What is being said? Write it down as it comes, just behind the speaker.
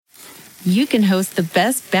you can host the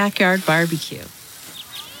best backyard barbecue.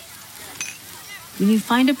 When you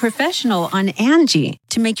find a professional on Angie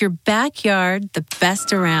to make your backyard the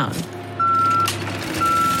best around.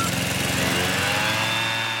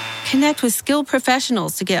 Connect with skilled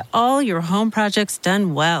professionals to get all your home projects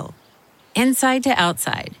done well. Inside to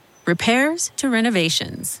outside, repairs to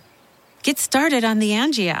renovations. Get started on the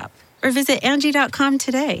Angie app or visit Angie.com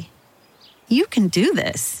today. You can do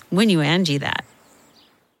this when you Angie that.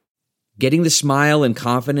 Getting the smile and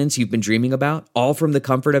confidence you've been dreaming about, all from the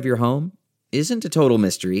comfort of your home, isn't a total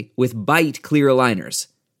mystery with Bite Clear Aligners.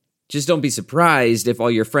 Just don't be surprised if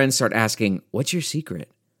all your friends start asking, "What's your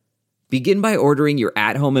secret?" Begin by ordering your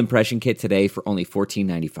at-home impression kit today for only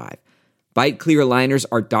 $14.95. Bite Clear Aligners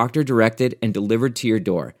are doctor-directed and delivered to your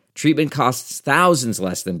door. Treatment costs thousands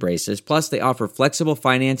less than braces, plus they offer flexible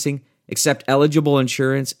financing, accept eligible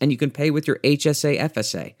insurance, and you can pay with your HSA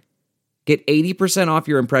FSA. Get 80% off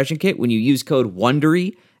your impression kit when you use code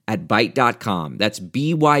WONDERY at Byte.com. That's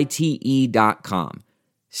BYTE.com.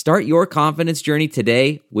 Start your confidence journey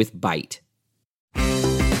today with Byte.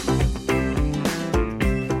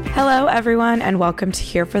 Hello, everyone, and welcome to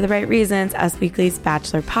Here for the Right Reasons, Us Weekly's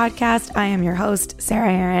Bachelor podcast. I am your host,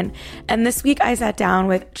 Sarah Aaron, and this week I sat down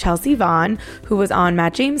with Chelsea Vaughn, who was on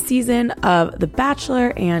Matt James' season of The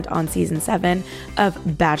Bachelor and on season 7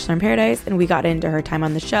 of Bachelor in Paradise, and we got into her time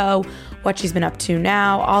on the show, what she's been up to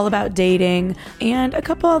now, all about dating, and a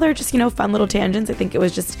couple other just, fun little tangents. I think it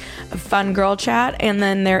was just a fun girl chat, and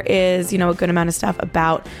then there is, a good amount of stuff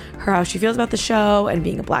about her, how she feels about the show and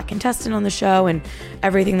being a Black contestant on the show and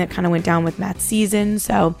everything that kind of went down with Matt's season.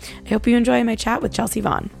 So I hope you enjoy my chat with Chelsea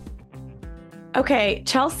Vaughn. Okay,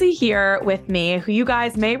 Chelsea here with me, who you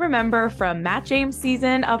guys may remember from Matt James'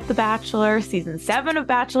 season of The Bachelor, season 7 of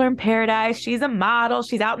Bachelor in Paradise. She's a model.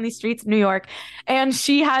 She's out in the streets of New York, and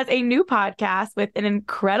she has a new podcast with an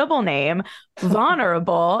incredible name,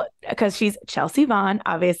 Vulnerable, because she's Chelsea Vaughn,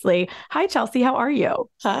 obviously. Hi, Chelsea. How are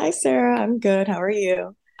you? Hi, Sarah. I'm good. How are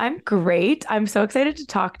you? I'm great. I'm so excited to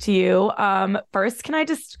talk to you. First, can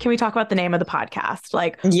we talk about the name of the podcast?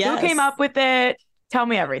 Yes. Who came up with it? Tell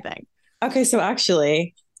me everything. Okay, so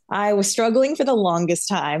actually, I was struggling for the longest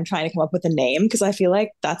time trying to come up with a name because I feel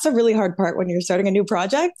like that's a really hard part when you're starting a new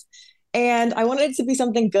project. And I wanted it to be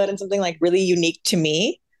something good and something really unique to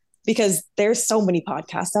me because there's so many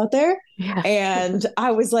podcasts out there. Yeah. And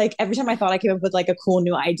I was every time I thought I came up with a cool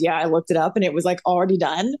new idea, I looked it up and it was already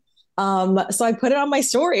done. So I put it on my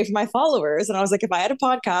story for my followers and I was if I had a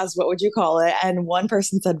podcast, what would you call it? And one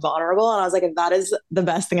person said Vulnerable. And I was that is the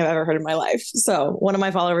best thing I've ever heard in my life. So one of my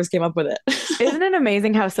followers came up with it. Isn't it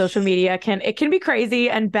amazing how social media can be crazy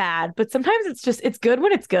and bad, but sometimes it's good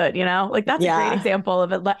when it's good, that's a great example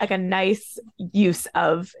of a nice use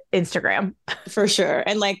of Instagram. For sure.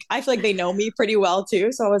 And I feel they know me pretty well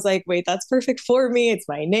too. So I was wait, that's perfect for me. It's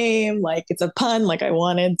my name. It's a pun I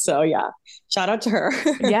wanted. So yeah, shout out to her.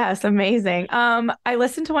 Yes. Amazing. I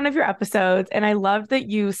listened to one of your episodes and I loved that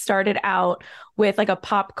you started out with a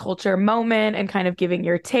pop culture moment and kind of giving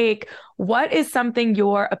your take. What is something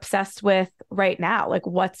you're obsessed with right now?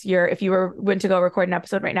 If you went to go record an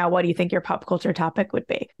episode right now, what do you think your pop culture topic would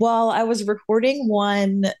be? Well, I was recording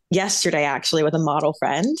one yesterday actually with a model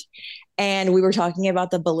friend. And we were talking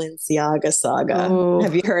about the Balenciaga saga. Ooh.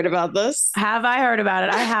 Have you heard about this? Have I heard about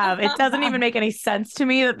it? I have. It doesn't even make any sense to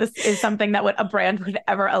me that this is something that a brand would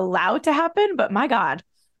ever allow to happen. But my God.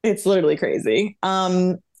 It's literally crazy.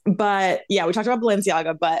 But yeah, we talked about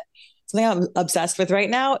Balenciaga, but something I'm obsessed with right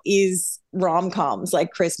now is rom-coms,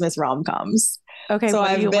 Christmas rom-coms. Okay, so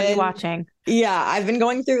what are you watching? Yeah, I've been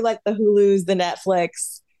going through the Hulus, the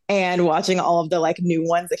Netflix, and watching all of the new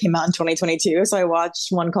ones that came out in 2022. So I watched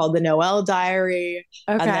one called The Noel Diary.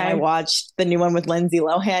 Okay. And then I watched the new one with Lindsay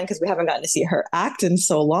Lohan because we haven't gotten to see her act in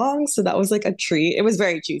so long. So that was a treat. It was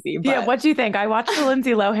very cheesy. But... Yeah, what do you think? I watched the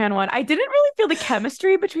Lindsay Lohan one. I didn't really feel the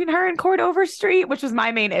chemistry between her and Court Overstreet, which was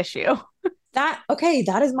my main issue. That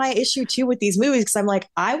is my issue too with these movies because I'm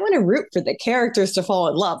I want to root for the characters to fall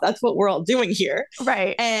in love. That's what we're all doing here.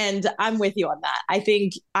 Right. And I'm with you on that. I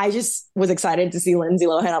think I just was excited to see Lindsay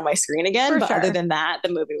Lohan on my screen again. But other than that, the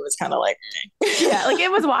movie was kind of yeah,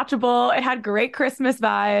 it was watchable. It had great Christmas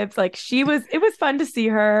vibes. It was fun to see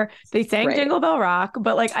her. They sang Jingle Bell Rock,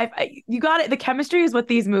 but you got it. The chemistry is what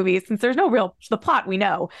these movies, since there's no the plot we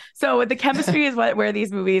know. So the chemistry is where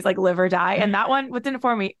these movies live or die. And that one,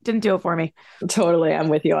 didn't do it for me. Totally. I'm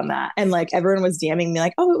with you on that. And everyone was DMing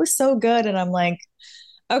me oh, it was so good. And I'm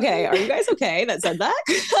okay, are you guys okay that said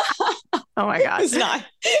that? Oh my gosh. It was not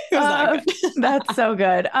good. That's so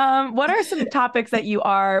good. What are some topics that you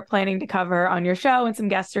are planning to cover on your show and some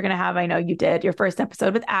guests you're going to have? I know you did your first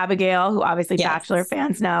episode with Abigail, who obviously Bachelor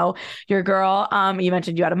fans know, your girl. You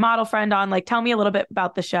mentioned you had a model friend on. Like, tell me a little bit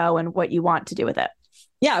about the show and what you want to do with it.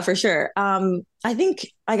 Yeah, for sure.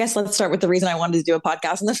 I guess let's start with the reason I wanted to do a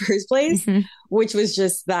podcast in the first place, which was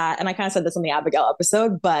just that. And I kind of said this on the Abigail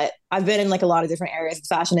episode, but I've been in like a lot of different areas of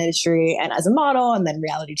the fashion industry and as a model and then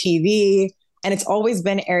reality TV. And it's always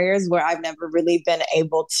been areas where I've never really been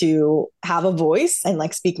able to have a voice and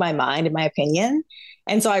like speak my mind and my opinion.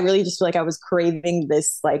 And so I really just feel like I was craving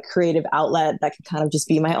this like creative outlet that could kind of just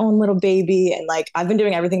be my own little baby. And like, I've been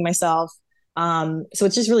doing everything myself. So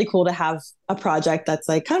it's just really cool to have a project that's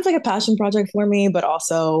like kind of like a passion project for me, but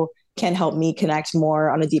also can help me connect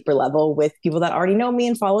more on a deeper level with people that already know me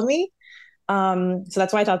and follow me. So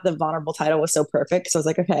that's why I thought the vulnerable title was so perfect. So I was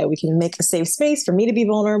like, okay, we can make a safe space for me to be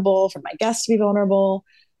vulnerable, for my guests to be vulnerable.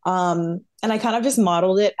 And I kind of just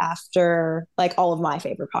modeled it after like all of my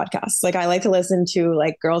favorite podcasts. Like I like to listen to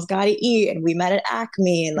like Girls Gotta Eat and We Met at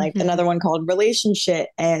Acme and like another one called Relationship.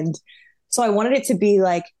 And so I wanted it to be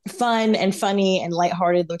like fun and funny and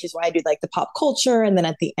lighthearted, which is why I do like the pop culture. And then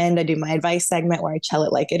at the end, I do my advice segment where I tell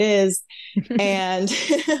it like it is. And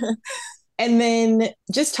and then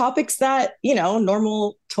just topics that, you know,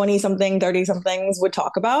 normal 20 something, 30 somethings would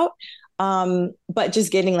talk about. But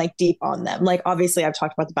just getting like deep on them. Like obviously I've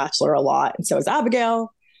talked about The Bachelor a lot and so has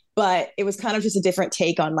Abigail, but it was kind of just a different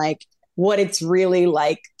take on like what it's really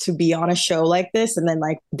like to be on a show like this and then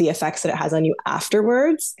like the effects that it has on you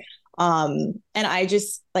afterwards. And I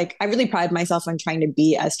just like, I really pride myself on trying to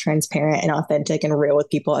be as transparent and authentic and real with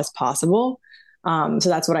people as possible. So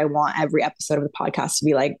that's what I want every episode of the podcast to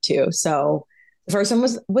be like too. So the first one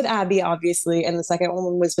was with Abby, obviously. And the second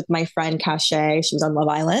one was with my friend Cache. She was on Love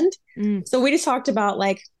Island. So we just talked about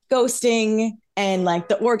like ghosting and like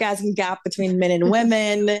the orgasm gap between men and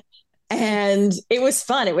women. And it was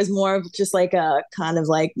fun. It was more of just like a kind of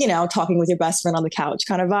like, you know, talking with your best friend on the couch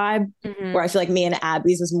kind of vibe, where I feel like me and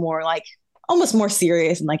Abby's was more like almost more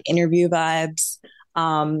serious and like interview vibes.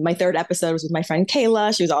 My third episode was with my friend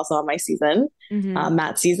Kayla. She was also on my season,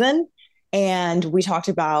 Matt's season. And we talked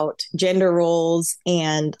about gender roles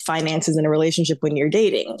and finances in a relationship when you're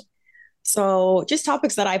dating. So just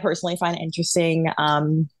topics that I personally find interesting.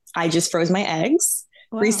 I just froze my eggs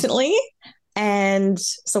recently. And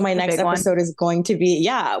so my next episode is going to be,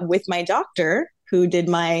 with my doctor who did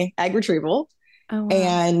my egg retrieval. Oh, wow.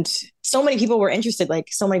 And so many people were interested, like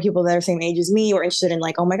so many people that are same age as me were interested in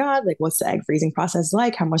like, oh my God, like what's the egg freezing process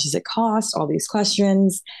like? How much does it cost? All these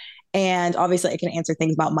questions. And obviously I can answer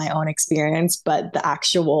things about my own experience, but the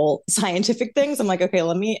actual scientific things, I'm like, okay,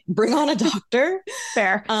 let me bring on a doctor.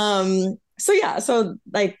 Fair. So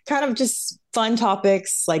like kind of just fun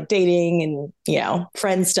topics like dating and, you know,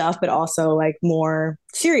 friend stuff, but also like more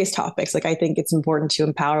serious topics. Like I think it's important to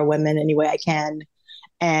empower women any way I can.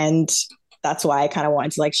 And that's why I kind of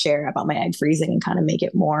wanted to like share about my egg freezing and kind of make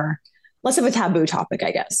it more less of a taboo topic,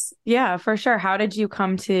 I guess. Yeah, for sure. How did you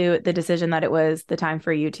come to the decision that it was the time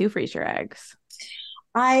for you to freeze your eggs?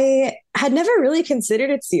 I had never really considered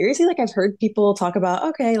it seriously. Like I've heard people talk about,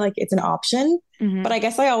 okay, like it's an option, but I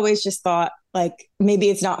guess I always just thought like, maybe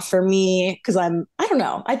it's not for me. Cause I don't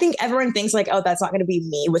know. I think everyone thinks like, oh, that's not going to be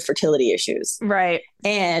me with fertility issues. Right.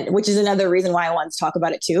 And which is another reason why I wanted to talk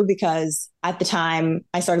about it too, because at the time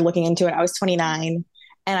I started looking into it, I was 29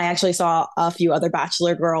 and I actually saw a few other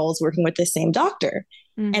Bachelor girls working with the same doctor.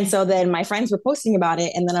 And so then my friends were posting about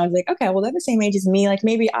it. And then I was like, okay, well, they're the same age as me. Like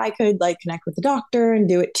maybe I could like connect with the doctor and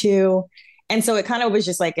do it too. And so it kind of was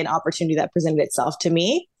just like an opportunity that presented itself to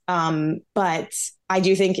me. But I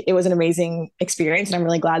do think it was an amazing experience and I'm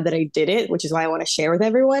really glad that I did it, which is why I want to share with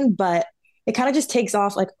everyone. But it kind of just takes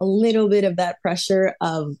off like a little bit of that pressure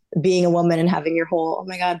of being a woman and having your whole, oh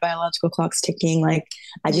my God, biological clock's ticking. Like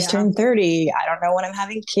I just turned 30. I don't know when I'm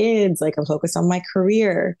having kids. Like I'm focused on my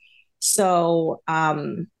career. So,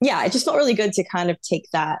 it just felt really good to kind of take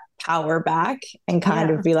that power back and kind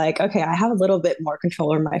of be like, okay, I have a little bit more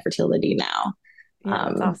control over my fertility now.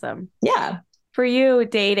 That's awesome. Yeah. For you,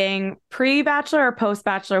 dating pre-Bachelor or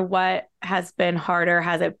post-Bachelor, what has been harder?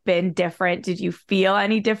 Has it been different? Did you feel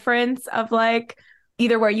any difference of like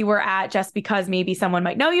either where you were at just because maybe someone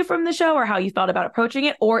might know you from the show or how you thought about approaching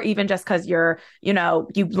it, or even just because you're, you know,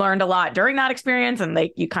 you learned a lot during that experience and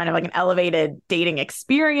like you kind of like an elevated dating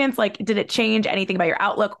experience? Like, did it change anything about your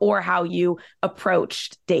outlook or how you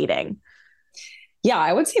approached dating? Yeah,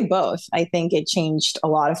 I would say both. I think it changed a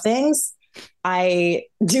lot of things. I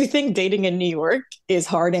do think dating in New York is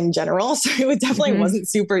hard in general. So it definitely wasn't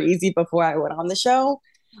super easy before I went on the show.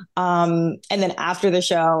 And then after the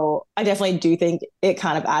show, I definitely do think it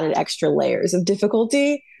kind of added extra layers of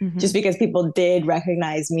difficulty just because people did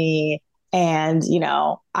recognize me. And,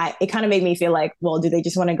 it kind of made me feel like, well, do they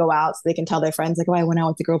just want to go out so they can tell their friends like, oh, I went out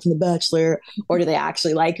with the girl from The Bachelor, or do they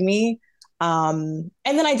actually like me? And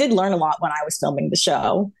then I did learn a lot when I was filming the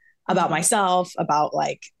show about myself, about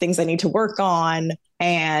like things I need to work on.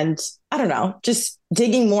 And I don't know, just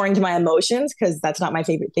digging more into my emotions, because that's not my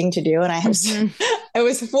favorite thing to do. And I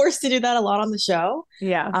was forced to do that a lot on the show.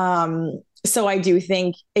 Yeah. So I do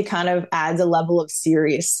think it kind of adds a level of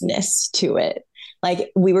seriousness to it.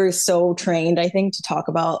 Like we were so trained, I think, to talk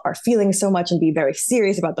about our feelings so much and be very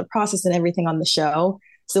serious about the process and everything on the show.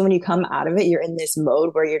 So when you come out of it, you're in this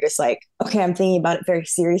mode where you're just like, okay, I'm thinking about it very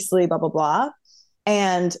seriously, blah, blah, blah.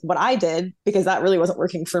 And what I did, because that really wasn't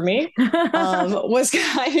working for me, was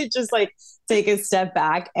kind of just like take a step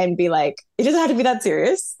back and be like, it doesn't have to be that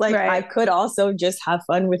serious. Like I could also just have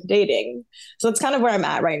fun with dating. So that's kind of where I'm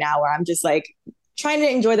at right now, where I'm just like trying to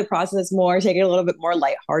enjoy the process more, take it a little bit more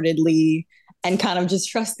lightheartedly, and kind of just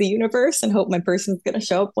trust the universe and hope my person's going to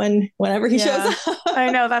show up whenever he shows up.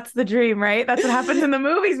 I know, that's the dream, right? That's what happens in the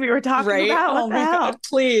movies we were talking about. Oh my God,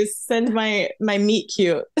 please send my meet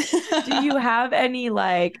cute. Do you have any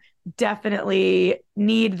like definitely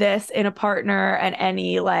need this in a partner and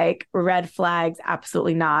any like red flags?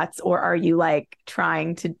 Absolutely not. Or are you like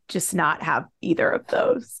trying to just not have either of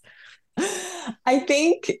those? I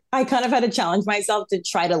think I kind of had to challenge myself to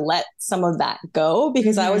try to let some of that go,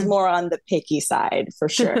 because I was more on the picky side for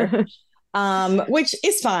sure. Which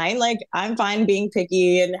is fine. Like I'm fine being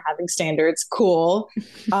picky and having standards. Cool.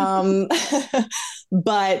 But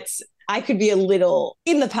I could be a little,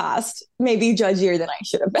 in the past, maybe judgier than I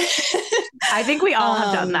should have been. I think we all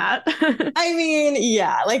have done that. I mean,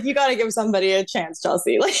 yeah, like you got to give somebody a chance,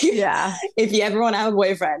 Chelsea. Like, yeah, if you ever want to have a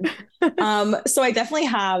boyfriend. So I definitely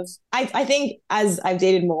have, I think as I've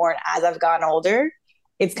dated more and as I've gotten older,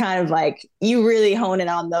 it's kind of like you really hone in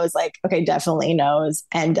on those like, okay, definitely no's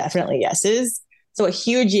and definitely yeses. So a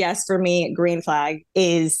huge yes for me, green flag,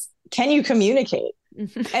 is can you communicate?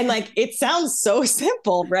 And like, it sounds so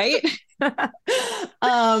simple, right?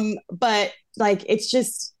 But like, it's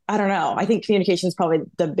just, I don't know. I think communication is probably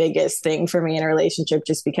the biggest thing for me in a relationship,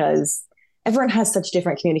 just because everyone has such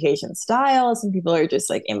different communication styles. Some people are just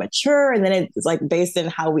like immature, and then it's like based on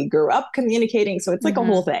how we grew up communicating. So it's like a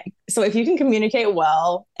whole thing. So if you can communicate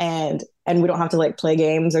well and we don't have to like play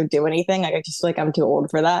games or do anything, like I just feel like I'm too old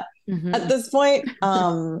for that at this point.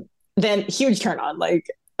 Then huge turn on, like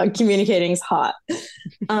communicating is hot.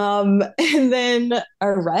 And then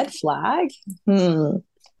a red flag.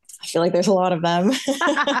 I feel like there's a lot of them.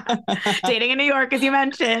 Dating in New York, as you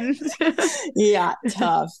mentioned. Yeah,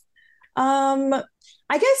 tough. I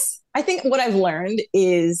think what I've learned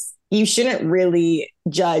is you shouldn't really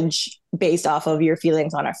judge based off of your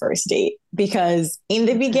feelings on a first date, because in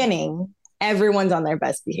the beginning, everyone's on their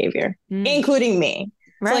best behavior, including me.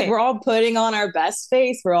 Right. So like we're all putting on our best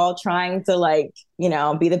face. We're all trying to like,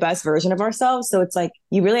 be the best version of ourselves. So it's like,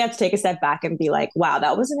 you really have to take a step back and be like, wow,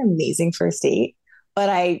 that was an amazing first date, but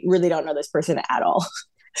I really don't know this person at all.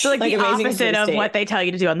 So like the opposite of what they tell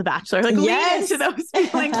you to do on The Bachelor, like lean into those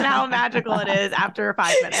feelings and how magical it is after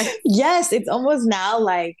 5 minutes. Yes. It's almost now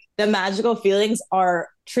like the magical feelings are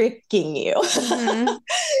tricking you.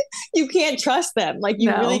 You can't trust them. Like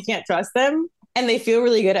you really can't trust them. And they feel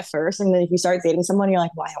really good at first. And then if you start dating someone, you're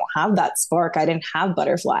like, well, I don't have that spark. I didn't have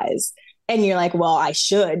butterflies. And you're like, well, I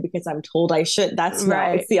should, because I'm told I should. That's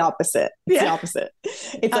right. It's the opposite. It's the opposite.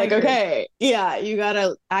 It's like, okay, yeah, you got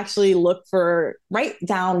to actually write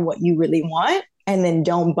down what you really want, and then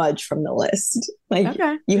don't budge from the list. Like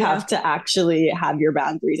you have to actually have your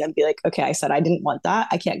boundaries and be like, okay, I said I didn't want that.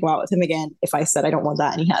 I can't go out with him again if I said I don't want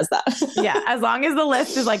that and he has that. Yeah. As long as the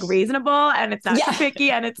list is like reasonable and it's not too picky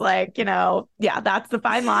and it's like, that's the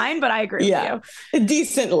fine line, but I agree with you. A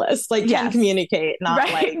decent list, like can communicate,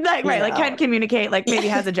 not like can communicate, like maybe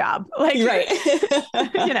has a job. Like, right.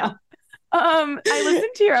 I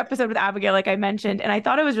listened to your episode with Abigail, like I mentioned, and I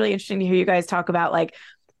thought it was really interesting to hear you guys talk about like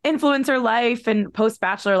influencer life and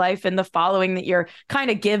post-Bachelor life and the following that you're kind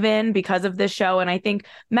of given because of this show. And I think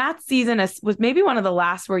Matt's season was maybe one of the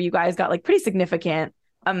last where you guys got like pretty significant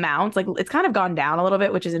amounts. Like it's kind of gone down a little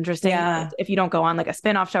bit, which is interesting. If you don't go on like a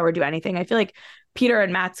spinoff show or do anything, I feel like Peter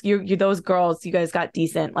and Matt's, you those girls, you guys got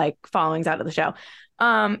decent like followings out of the show.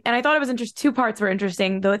 And I thought it was interesting. Two parts were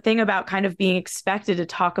interesting. The thing about kind of being expected to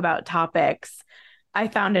talk about topics, I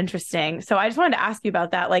found interesting. So I just wanted to ask you about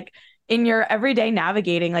that. Like, in your everyday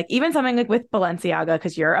navigating, like even something like with Balenciaga,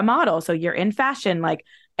 because you're a model, so you're in fashion, like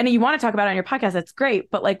and you want to talk about it on your podcast, that's great.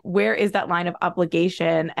 But like, where is that line of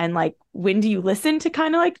obligation? And like, when do you listen to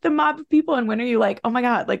kind of like the mob of people? And when are you like, oh my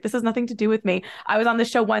God, like this has nothing to do with me. I was on this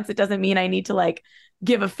show once. It doesn't mean I need to like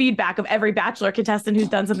give a feedback of every Bachelor contestant who's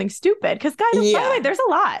done something stupid. Because guys, by the way, there's a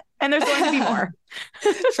lot and there's going to be more.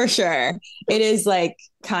 For sure. It is like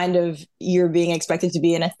kind of you're being expected to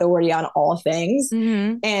be an authority on all things.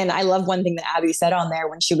 Mm-hmm. And I love one thing that Abby said on there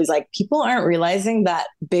when she was like, people aren't realizing that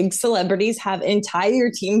big celebrities have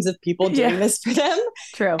entire teams of people doing this for them.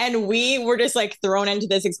 True. And we were just like thrown into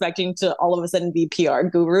this expecting to all of a sudden be PR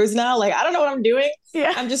gurus now. Like, I don't know what I'm doing.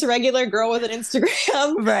 Yeah. I'm just a regular girl with an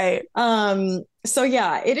Instagram. Right. So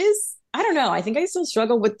yeah, it is. I don't know. I think I still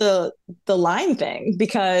struggle with the line thing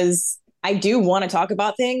because I do want to talk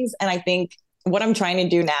about things. And I think what I'm trying to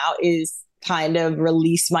do now is kind of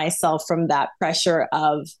release myself from that pressure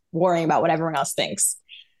of worrying about what everyone else thinks,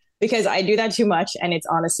 because I do that too much and it's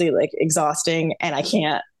honestly like exhausting and I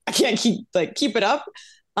can't keep it up.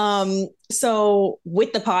 So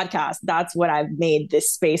with the podcast, that's what I've made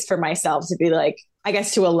this space for myself to be like, I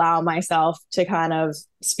guess, to allow myself to kind of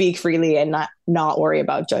speak freely and not worry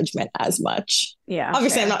about judgment as much. Yeah.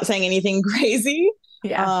 Obviously, fair. I'm not saying anything crazy.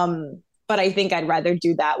 Yeah. But I think I'd rather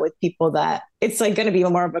do that with people that it's like going to be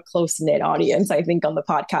more of a close knit audience, I think, on the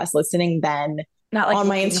podcast listening than not like on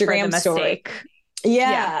my Instagram story.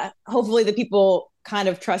 Yeah. Hopefully the people kind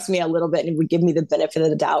of trust me a little bit and would give me the benefit of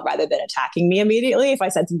the doubt rather than attacking me immediately if I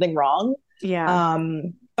said something wrong. Yeah.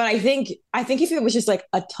 But I think if it was just like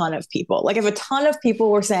a ton of people, like if a ton of people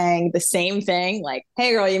were saying the same thing, like,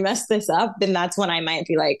 hey girl, you messed this up, then that's when I might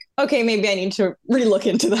be like, okay, maybe I need to relook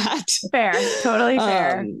into that. Fair. Totally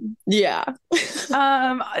fair. Yeah.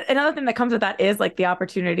 Another thing that comes with that is like the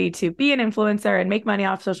opportunity to be an influencer and make money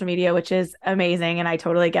off social media, which is amazing. And I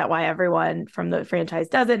totally get why everyone from the franchise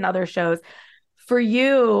does it and other shows. For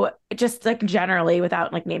you, just like generally,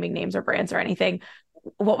 without like naming names or brands or anything,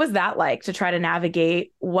 what was that like to try to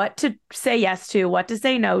navigate what to say yes to, what to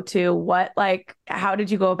say no to, how did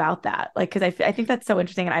you go about that? Like, cause I think that's so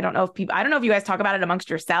interesting. And I don't know if you guys talk about it amongst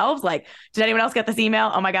yourselves. Like, did anyone else get this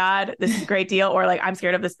email? Oh my God, this is a great deal. Or like, I'm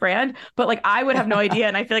scared of this brand, but like, I would have no idea.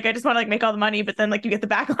 And I feel like I just want to like make all the money, but then like you get the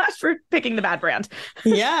backlash for picking the bad brand.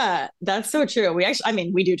 Yeah, that's so true.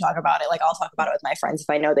 We do talk about it. Like I'll talk about it with my friends if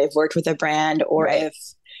I know they've worked with a brand or if,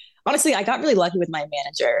 honestly, I got really lucky with my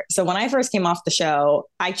manager. So when I first came off the show,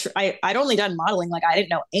 I'd only done modeling. Like I didn't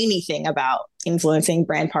know anything about influencing,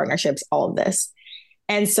 brand partnerships, all of this.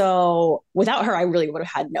 And so without her, I really would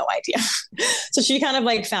have had no idea. So she kind of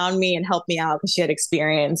like found me and helped me out because she had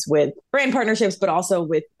experience with brand partnerships, but also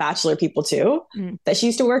with Bachelor people too, that she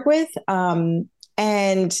used to work with. And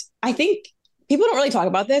I think people don't really talk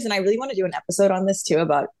about this. And I really want to do an episode on this too,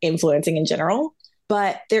 about influencing in general.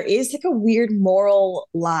 But there is like a weird moral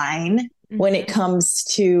line when it comes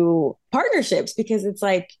to partnerships, because it's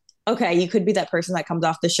like, okay, you could be that person that comes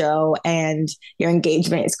off the show and your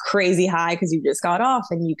engagement is crazy high because you just got off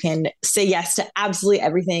and you can say yes to absolutely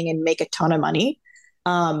everything and make a ton of money.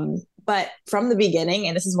 But from the beginning,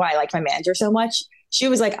 and this is why I liked my manager so much, she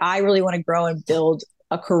was like, I really want to grow and build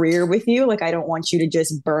a career with you. Like, I don't want you to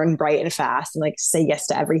just burn bright and fast and like say yes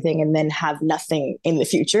to everything and then have nothing in the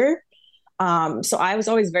future. So I was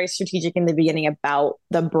always very strategic in the beginning about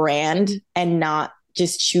the brand and not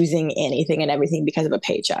just choosing anything and everything because of a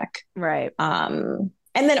paycheck. Right. And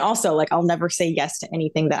then also like, I'll never say yes to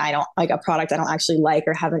anything that I don't like, a product I don't actually like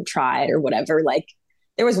or haven't tried or whatever. Like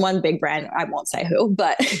there was one big brand, I won't say who,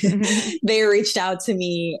 but they reached out to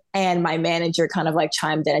me and my manager kind of like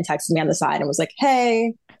chimed in and texted me on the side and was like,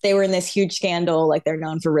 hey, they were in this huge scandal. Like they're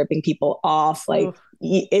known for ripping people off. Like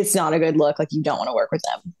it's not a good look. Like you don't want to work with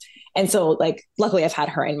them. And so like, luckily I've had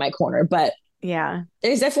her in my corner, but yeah,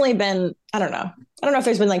 there's definitely been, I don't know if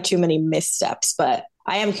there's been like too many missteps, but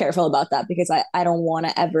I am careful about that because I don't want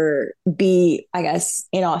to ever be, I guess,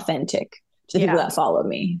 inauthentic to the people that follow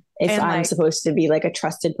me. If I'm supposed to be like a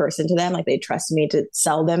trusted person to them, like they trust me to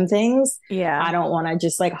sell them things. Yeah. I don't want to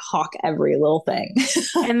just like hawk every little thing.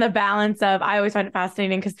 And the balance of, I always find it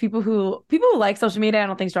fascinating because people who like social media, I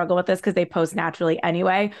don't think struggle with this because they post naturally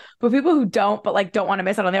anyway. But people who don't, but like don't want to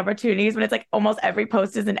miss out on the opportunities when it's like almost every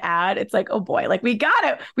post is an ad. It's like, oh boy, like we got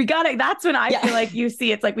it. That's when I feel like you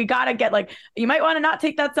see, it's like, we got to get like, you might want to not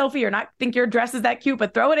take that selfie or not think your dress is that cute,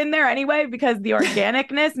 but throw it in there anyway, because the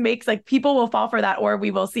organicness makes like people will fall for that, or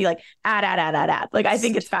we will see like ad. Like, I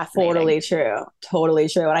think it's fascinating. Totally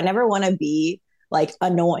true. And I never want to be like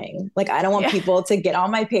annoying. Like, I don't want people to get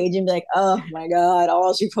on my page and be like, oh my God,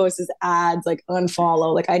 all she posts is ads, like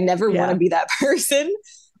unfollow. Like, I never want to be that person.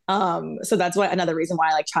 So that's another reason why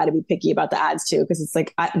I like try to be picky about the ads too. Cause it's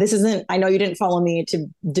like, I know you didn't follow me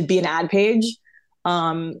to be an ad page.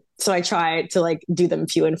 So I try to like do them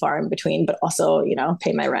few and far in between, but also, you know,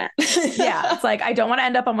 pay my rent. Yeah. It's like, I don't want to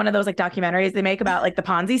end up on one of those like documentaries they make about like the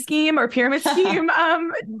Ponzi scheme or pyramid scheme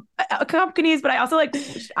companies. But I also like,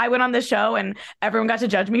 I went on this show and everyone got to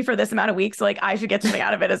judge me for this amount of weeks. So like I should get something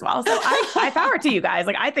out of it as well. So I power to you guys.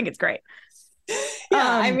 Like, I think it's great. Yeah,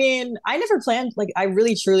 I mean, I never planned, like, I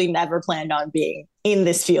really, truly never planned on being in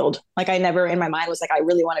this field. Like, I never in my mind was like, I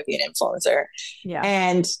really want to be an influencer. Yeah.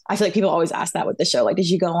 And I feel like people always ask that with the show. Like, did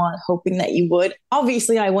you go on hoping that you would?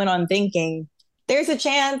 Obviously, I went on thinking there's a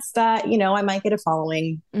chance that, you know, I might get a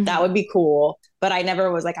following. That would be cool. But I never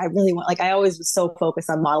was like, I really want, like, I always was so focused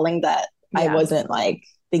on modeling that I wasn't like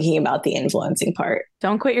thinking about the influencing part.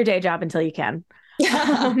 Don't quit your day job until you can.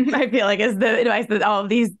 I feel like is the advice that all of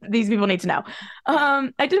these people need to know.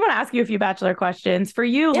 I did want to ask you a few Bachelor questions. For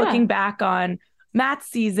you, looking back on Matt's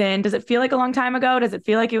season, does it feel like a long time ago? Does it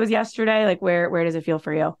feel like it was yesterday? Like where does it feel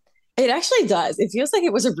for you? It actually does. It feels like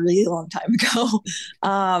it was a really long time ago.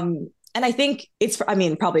 And I think it's, I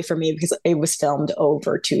mean, probably for me because it was filmed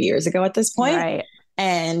over 2 years ago at this point. Right.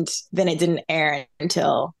 And then it didn't air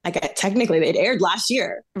until technically it aired last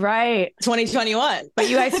year. Right. 2021. But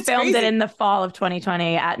you guys filmed it in the fall of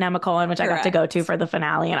 2020 at Nemacolin, which I got to go to for the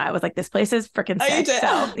finale. And I was like, this place is freaking sick.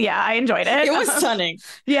 So yeah, I enjoyed it. It was stunning.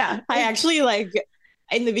 Yeah. I actually like,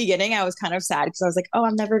 in the beginning, I was kind of sad because I was like, oh,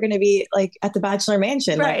 I'm never going to be like at the Bachelor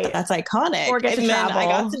Mansion. Right. Like, that's iconic. Or get to travel. I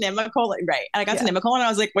got to Nemacolin. Right. And I got to Nemacolin and I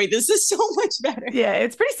was like, wait, this is so much better. Yeah,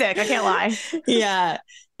 it's pretty sick. I can't lie. Yeah.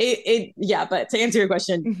 But to answer your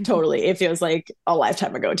question, totally. It feels like a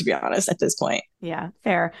lifetime ago, to be honest, at this point. Yeah,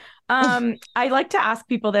 fair. I like to ask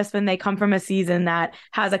people this when they come from a season that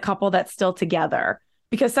has a couple that's still together,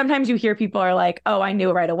 because sometimes you hear people are like, oh, I knew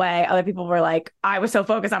right away. Other people were like, I was so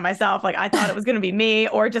focused on myself. Like, I thought it was going to be me,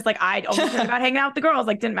 or just like, I almost cared about hanging out with the girls.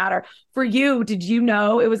 Like, didn't matter. For you, did you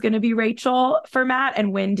know it was going to be Rachael for Matt?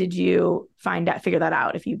 And when did you figure that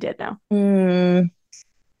out, if you did know?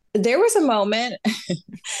 There was a moment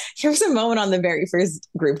on the very first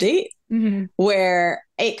group date where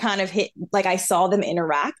it kind of hit, like I saw them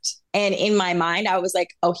interact. And in my mind, I was like,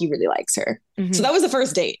 oh, he really likes her. So that was the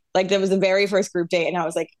first date. Like that was the very first group date. And I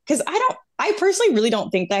was like, because I personally really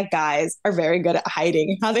don't think that guys are very good at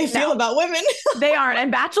hiding how they feel about women. They aren't.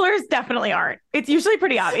 And bachelors definitely aren't. It's usually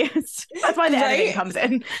pretty obvious. That's why the editing comes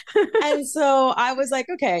in. And so I was like,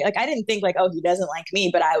 okay, like I didn't think like, oh, he doesn't like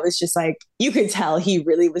me, but I was just like, you could tell he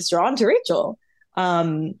really was drawn to Rachael.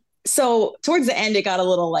 So towards the end, it got a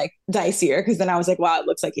little like dicier because then I was like, wow,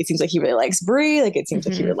 it seems like he really likes Brie. Like it seems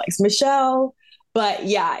like he really likes Michelle. But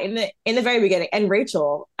yeah, in the very beginning, and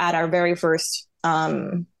Rachael at our very first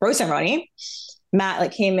rose ceremony, Matt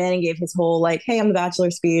like came in and gave his whole like, hey, I'm the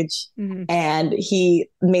Bachelor speech. And he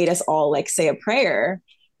made us all like say a prayer.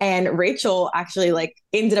 And Rachael actually like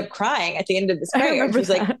ended up crying at the end of this prayer. She's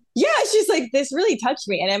like, she's like, this really touched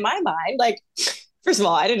me. And in my mind, like, first of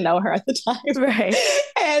all, I didn't know her at the time. Right.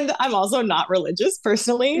 And I'm also not religious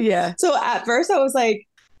personally. Yeah. So at first I was like,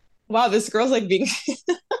 wow, this girl's like being...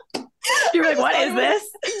 You were like, what is this?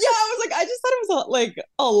 Yeah, I was like, I just thought it was like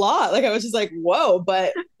a lot. Like I was just like, whoa.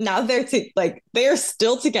 But now they're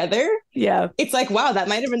still together. Yeah. It's like, wow, that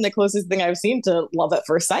might have been the closest thing I've seen to love at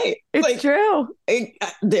first sight. It's like, true.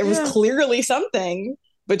 There was clearly something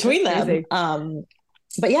between them.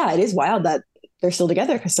 But yeah, it is wild that they're still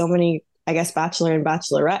together because so many, I guess, Bachelor and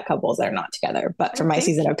Bachelorette couples are not together. But for my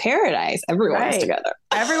season of Paradise, everyone's together.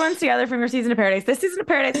 Everyone's together from your season of Paradise. This season of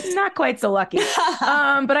Paradise is not quite so lucky.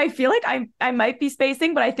 But I feel like I might be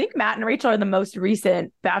spacing, but I think Matt and Rachael are the most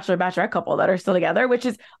recent Bachelor-Bachelorette couple that are still together, which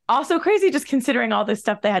is also crazy just considering all this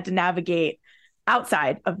stuff they had to navigate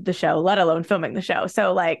outside of the show, let alone filming the show.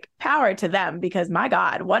 So like power to them, because my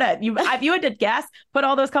God, if you had to guess, put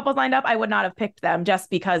all those couples lined up, I would not have picked them just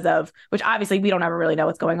because of, which obviously we don't ever really know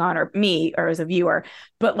what's going on, or me or as a viewer,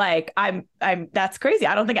 but like I'm that's crazy.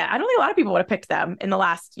 I don't think a lot of people would have picked them in the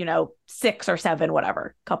last, 6 or 7,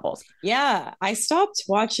 whatever couples. Yeah. I stopped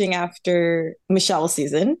watching after Michelle's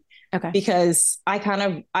season. Okay. Because I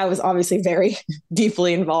was obviously very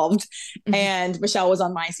deeply involved and Michelle was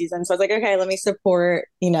on my season. So I was like, okay, let me support,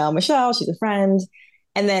 Michelle, she's a friend.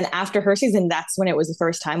 And then after her season, that's when it was the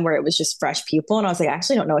first time where it was just fresh people. And I was like, I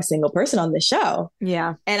actually don't know a single person on this show.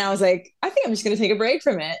 Yeah. And I was like, I think I'm just going to take a break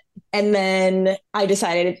from it. And then I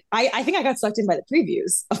decided, I think I got sucked in by the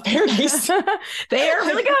previews of Paradise. They are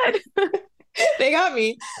really good. They got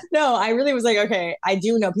me. No, I really was like, okay, I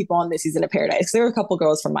do know people on this season of Paradise. There were a couple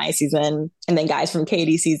girls from my season and then guys from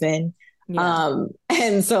Katie's season. Yeah.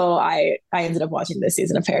 And so I ended up watching this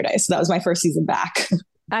season of Paradise. So that was my first season back.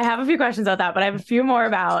 I have a few questions about that, but I have a few more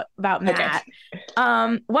about Matt.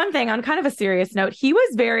 One thing on kind of a serious note, he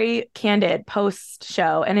was very candid post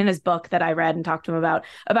show and in his book that I read and talked to him about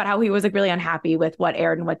how he was like really unhappy with what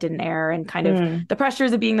aired and what didn't air and kind of the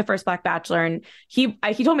pressures of being the first Black Bachelor. And he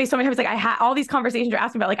told me so many times, like, I had all these conversations you're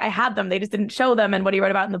asking about, like I had them, they just didn't show them, and what he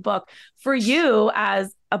wrote about in the book. For you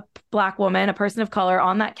as a Black woman, a person of color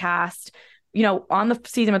on that cast, you know, on the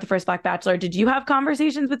season with the first Black Bachelor, did you have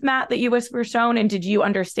conversations with Matt that you were shown? And did you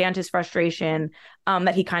understand his frustration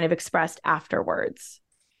that he kind of expressed afterwards?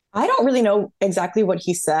 I don't really know exactly what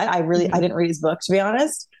he said. I didn't read his book, to be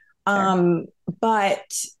honest. But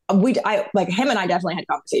I like him and I definitely had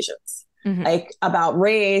conversations like about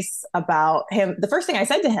race, about him. The first thing I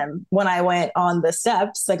said to him when I went on the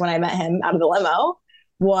steps, like when I met him out of the limo,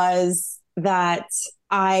 was that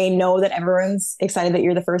I know that everyone's excited that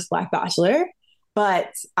you're the first Black Bachelor,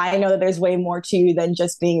 but I know that there's way more to you than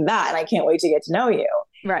just being that. And I can't wait to get to know you.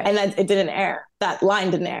 Right. And then it didn't air. That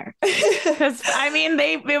line didn't air. Because I mean,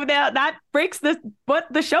 that breaks what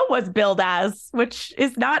the show was billed as, which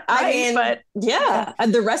is not right. I mean, but yeah.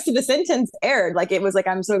 And the rest of the sentence aired. Like it was like,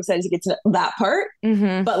 I'm so excited to get to that part.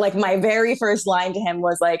 But like my very first line to him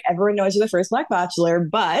was like, everyone knows you're the first Black Bachelor,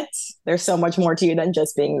 but there's so much more to you than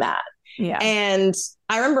just being that. Yeah. And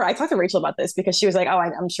I remember I talked to Rachael about this because she was like, oh,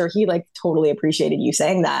 I'm sure he like totally appreciated you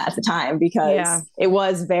saying that at the time, because it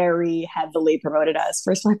was very heavily promoted as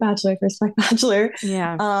first Black Bachelor, first Black Bachelor.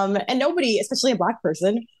 Yeah. And nobody, especially a Black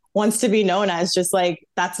person, wants to be known as just like,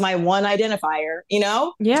 that's my one identifier, you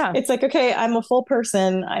know? Yeah. It's like, okay, I'm a full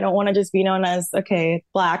person. I don't want to just be known as, okay,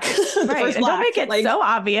 Black. Right. And don't make it like, so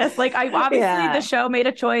obvious. Like obviously the show made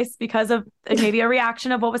a choice because of maybe a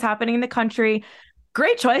reaction of what was happening in the country.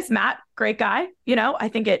 Great choice, Matt. Great guy. You know, I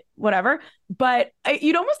think whatever. But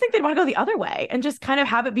you'd almost think they'd want to go the other way and just kind of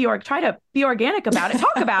have it try to be organic about it,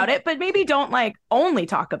 talk about it, but maybe don't like only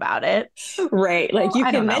talk about it. Right. Like you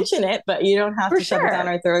can mention it, but you don't have to shove it down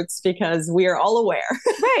our throats because we are all aware.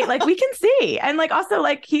 Right. Like we can see. And like also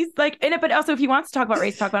like he's like in it, but also if he wants to talk about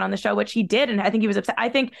race, talk about it on the show, which he did. And I think he was upset. I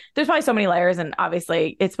think there's probably so many layers, and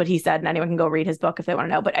obviously it's what he said and anyone can go read his book if they want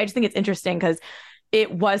to know. But I just think it's interesting because it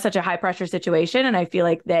was such a high pressure situation. And I feel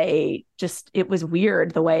like it was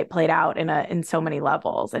weird the way it played out in so many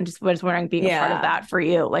levels. And just was wondering, being a part of that for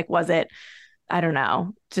you, like, was it, I don't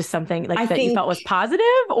know, just something like you felt was positive,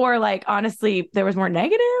 or like, honestly, there was more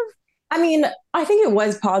negative? I mean, I think it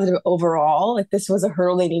was positive overall. Like this was a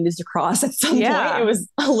hurdle they needed to cross at some point. It was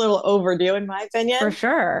a little overdue in my opinion. For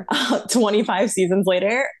sure. 25 seasons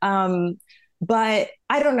later. But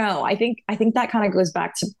I don't know. I think that kind of goes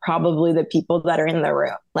back to probably the people that are in the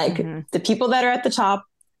room, like the people that are at the top,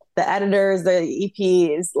 the editors, the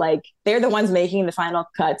EPs, like they're the ones making the final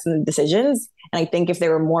cuts and the decisions. And I think if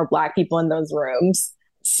there were more Black people in those rooms,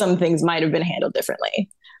 some things might have been handled differently.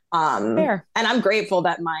 Fair. And I'm grateful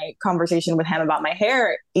that my conversation with him about my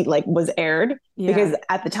hair was aired, because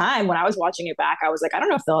at the time when I was watching it back, I was like, I don't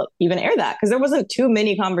know if they'll even air that, because there wasn't too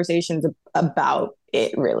many conversations about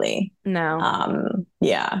it really. No.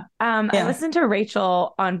 I listened to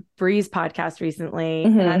Rachael on Bree's podcast recently,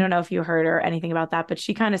 and I don't know if you heard or anything about that, but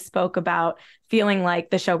she kind of spoke about feeling like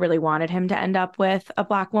the show really wanted him to end up with a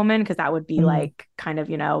Black woman, because that would be like kind of,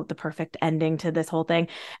 you know, the perfect ending to this whole thing,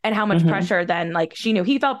 and how much pressure then like she knew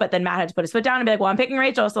he felt, but then Matt had to put his foot down and be like, well, I'm picking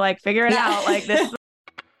Rachael, so like figure it out. Like this.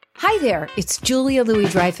 Hi there, it's Julia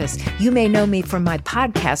Louis-Dreyfus. You may know me from my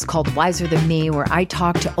podcast called Wiser Than Me, where I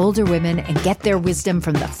talk to older women and get their wisdom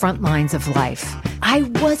from the front lines of life. I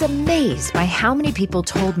was amazed by how many people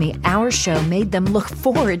told me our show made them look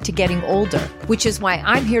forward to getting older, which is why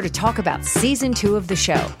I'm here to talk about season 2 of the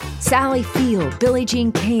show. Sally Field, Billie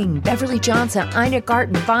Jean King, Beverly Johnson, Ina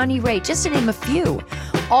Garten, Bonnie Raitt, just to name a few.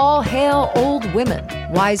 All hail old women.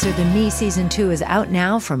 Wiser Than Me season 2 is out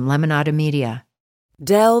now from Lemonada Media.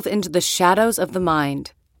 Delve into the shadows of the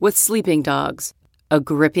mind with Sleeping Dogs, a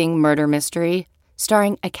gripping murder mystery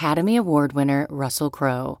starring Academy Award winner Russell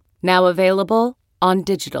Crowe. Now available on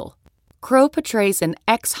digital. Crowe portrays an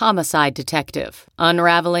ex-homicide detective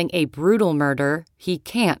unraveling a brutal murder he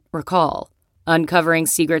can't recall. Uncovering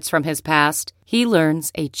secrets from his past, he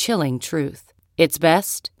learns a chilling truth. It's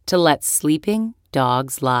best to let sleeping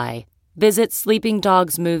dogs lie. Visit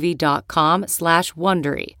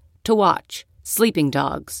sleepingdogsmovie.com/Wondery to watch Sleeping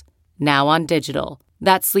Dogs, now on digital.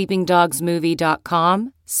 That's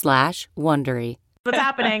sleepingdogsmovie.com/Wondery. What's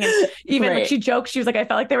happening? And even like she joked, she was like, I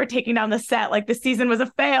felt like they were taking down the set. Like the season was a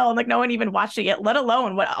fail, and like no one even watched it yet, let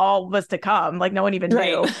alone what all was to come. Like no one even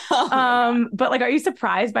knew. But like, are you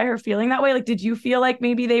surprised by her feeling that way? Like, did you feel like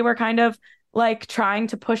maybe they were kind of like trying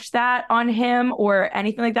to push that on him or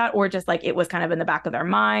anything like that, or just like it was kind of in the back of their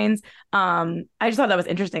minds? I just thought that was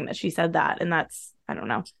interesting that she said that, and that's, I don't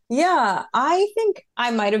know. Yeah, I think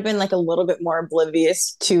I might have been like a little bit more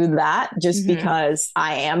oblivious to that just because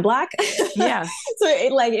I am Black. Yeah. So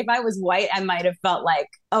like if I was white, I might have felt like,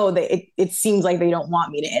 oh, it seems like they don't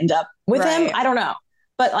want me to end up with him. I don't know.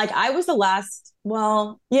 But like I was the last,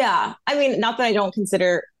 well, yeah. I mean, not that I don't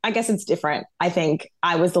consider, I guess it's different. I think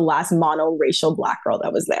I was the last monoracial Black girl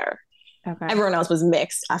that was there. Okay. Everyone else was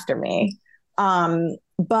mixed after me.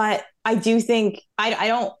 But I do think I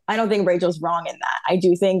don't think Rachel's wrong in that. I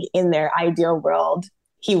do think in their ideal world,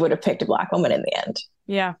 he would have picked a Black woman in the end.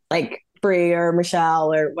 Yeah. Like Brie or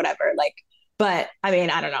Michelle or whatever. Like, but I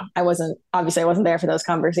mean, I don't know. I wasn't there for those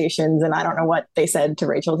conversations, and I don't know what they said to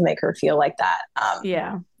Rachel to make her feel like that.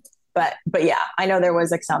 Yeah. But yeah, I know there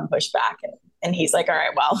was like some pushback, and he's like, all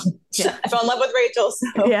right, well, I fell in love with Rachel.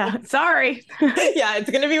 So yeah, sorry. Yeah,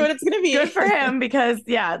 it's going to be what it's going to be. Good for him because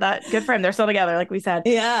good for him. They're still together, like we said.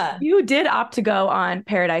 Yeah. You did opt to go on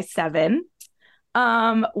Paradise 7.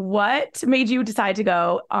 What made you decide to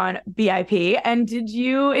go on BIP, and did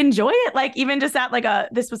you enjoy it? Like even just at like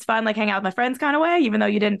this was fun, like hang out with my friends kind of way, even though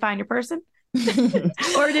you didn't find your person?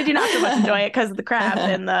 Or did you not so much enjoy it because of the crabs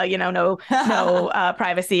and the no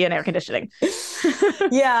privacy and air conditioning?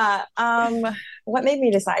 Yeah. What made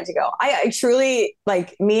me decide to go? I truly,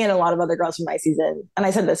 like, me and a lot of other girls from my season, and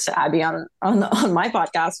I said this to Abby on my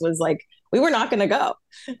podcast, was like, we were not going to go.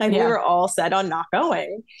 Like we were all set on not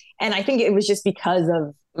going. And I think it was just because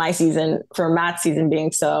of my season, for Matt's season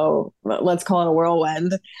being so, let's call it a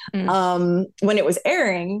whirlwind. When it was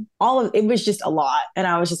airing, it was just a lot. And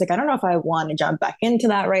I was just like, I don't know if I want to jump back into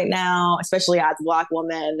that right now, especially as a Black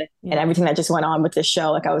woman and everything that just went on with this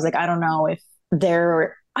show. Like, I was like, I don't know if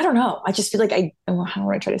I don't know. I just feel like how do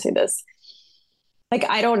I try to say this? Like,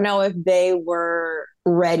 I don't know if they were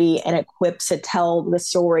ready and equipped to tell the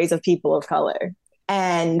stories of people of color.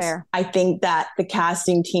 And I think that the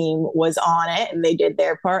casting team was on it and they did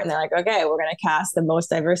their part, and they're like, okay, we're going to cast the most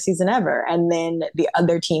diverse season ever. And then the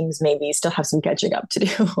other teams maybe still have some catching up to do.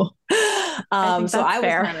 So I was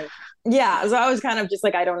kind of just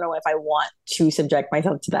like, I don't know if I want to subject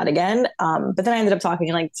myself to that again. But then I ended up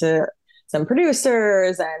talking like to some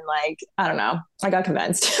producers and like, I don't know, I got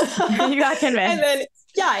convinced. You got convinced.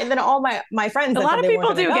 And then all my friends. A lot of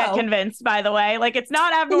people do get convinced, by the way. Like, it's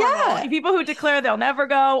not abnormal. Yeah. People who declare they'll never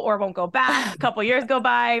go or won't go back, a couple years go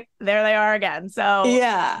by, there they are again. So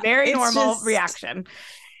very normal reaction.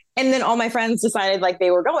 And then all my friends decided like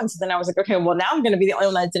they were going. So then I was like, okay, well, now I'm going to be the only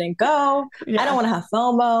one that didn't go. I don't want to have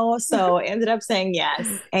FOMO. So I ended up saying yes.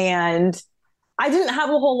 And I didn't have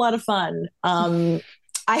a whole lot of fun.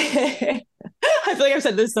 I feel like I've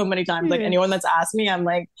said this so many times. Like anyone that's asked me, I'm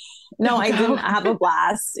like, no, I didn't have a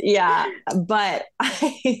blast. Yeah. But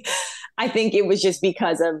I think it was just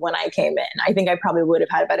because of when I came in. I think I probably would have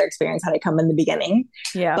had a better experience had I come in the beginning.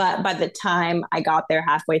 Yeah. But by the time I got there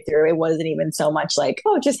halfway through, it wasn't even so much like,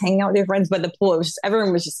 oh, just hanging out with your friends by the pool. It was just,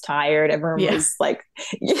 everyone was just tired. Everyone was like,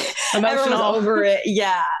 everyone was over it.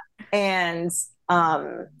 Yeah. And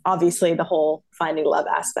obviously the whole finding love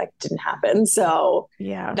aspect didn't happen. So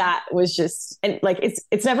that was just, and like,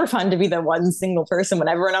 it's never fun to be the one single person when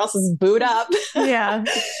everyone else is booed up. Yeah,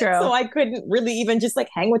 true. So I couldn't really even just like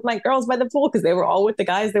hang with my girls by the pool because they were all with the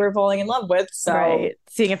guys they were falling in love with. So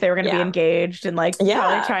seeing if they were going to be engaged and like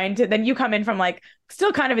probably trying to, then you come in from like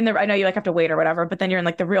still kind of in the, I know you like have to wait or whatever, but then you're in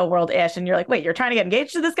like the real world ish and you're like, wait, you're trying to get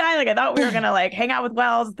engaged to this guy? Like I thought we were going to like hang out with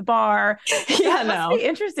Wells at the bar. Yeah, no. Must be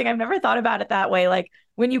interesting. I've never thought about it that way. Like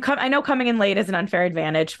when you come, I know coming in late is an unfair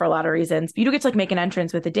advantage for a lot of reasons. You do get to like make an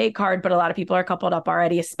entrance with a date card, but a lot of people are coupled up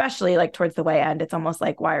already, especially like towards the way end. It's almost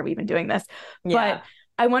like, why are we even doing this? Yeah. But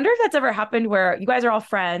I wonder if that's ever happened where you guys are all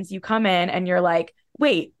friends, you come in and you're like,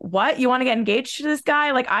 wait, what? You want to get engaged to this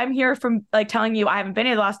guy? Like, I'm here from like telling you I haven't been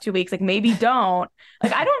here the last 2 weeks. Like, maybe don't.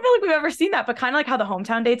 Like, I don't feel like we've ever seen that, but kind of like how the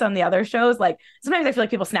hometown dates on the other shows, like sometimes I feel like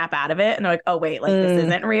people snap out of it and they're like, oh, wait, like this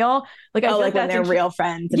isn't real. Like, I feel like when they're real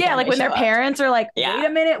friends. Yeah, like when their parents are like, wait a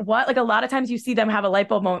minute, what? Like, a lot of times you see them have a light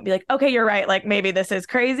bulb moment, be like, okay, you're right. Like, maybe this is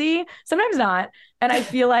crazy. Sometimes not. And I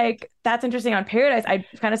feel like that's interesting on Paradise. I'm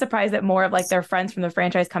kind of surprised that more of like their friends from the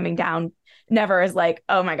franchise coming down never is like,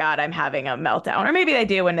 oh my God, I'm having a meltdown. Or maybe they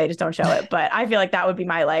do when they just don't show it. But I feel like that would be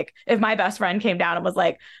my, like, if my best friend came down and was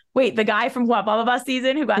like, wait, the guy from what, blah, blah, blah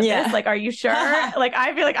season who got this, like, are you sure? Like,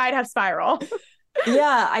 I feel like I'd have spiral.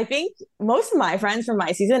 Yeah, I think most of my friends from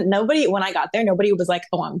my season, when I got there, nobody was like,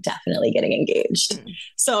 oh, I'm definitely getting engaged.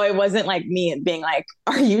 So it wasn't like me being like,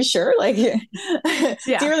 are you sure? Like, do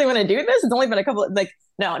you really want to do this? It's only been a couple, like,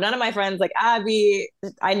 no, none of my friends, like Abby,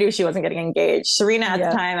 I knew she wasn't getting engaged. Serena at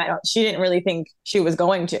the time, she didn't really think she was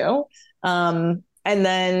going to. And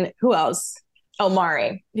then who else? Oh,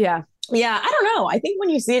 Mari. Yeah. Yeah, I don't know. I think when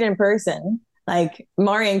you see it in person, Like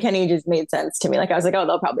Mari and Kenny just made sense to me. Like I was like, oh,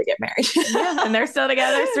 they'll probably get married. Yeah, and they're still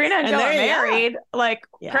together. Serena and Joe are married, like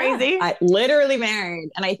crazy. Literally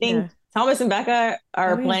married. And I think Thomas and Becca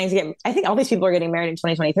are planning to get, I think all these people are getting married in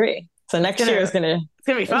 2023. So next year is it's gonna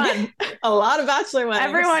be fun. A lot of Bachelor weddings.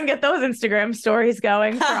 Everyone get those Instagram stories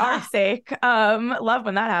going for our sake. Love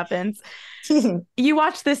when that happens. You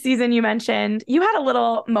watched this season. You mentioned you had a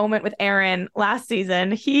little moment with Aaron last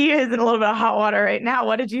season. He is in a little bit of hot water right now.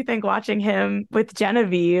 What did you think watching him with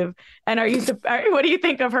Genevieve? And what do you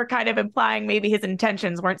think of her kind of implying maybe his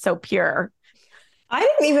intentions weren't so pure? I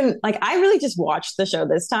didn't even I really just watched the show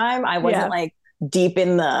this time. I wasn't deep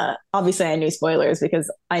in obviously I knew spoilers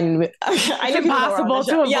because I knew it's impossible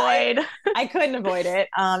to avoid. Yeah, I couldn't avoid it.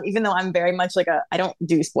 Even though I'm very much I don't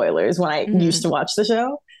do spoilers when I used to watch the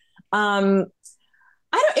show.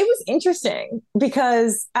 It was interesting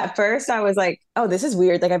because at first I was like, oh, this is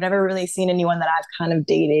weird. Like I've never really seen anyone that I've kind of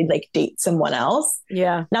dated, date someone else.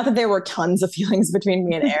 Yeah. Not that there were tons of feelings between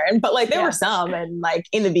me and Aaron, but there were some and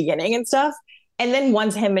in the beginning and stuff. And then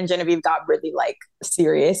once him and Genevieve got really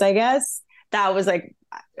serious, I guess, that was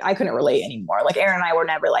I couldn't relate anymore. Aaron and I were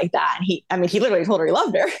never like that. And he literally told her he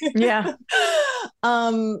loved her. Yeah.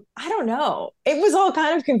 I don't know. It was all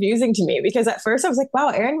kind of confusing to me because at first I was like, wow,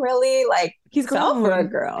 Aaron really he's fell for a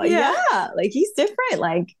girl. Yeah. He's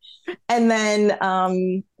different. And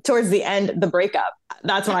then towards the end, the breakup,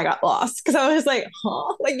 that's when I got lost. Cause I was like,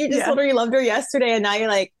 huh? You just told her you loved her yesterday. And now you're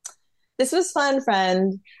like, this was fun,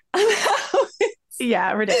 friend.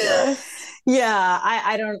 Yeah. Ridiculous. Yeah.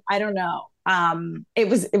 I don't know. It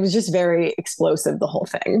was just very explosive, the whole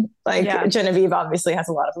thing. Genevieve obviously has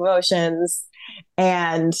a lot of emotions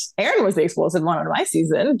and Aaron was the explosive one on my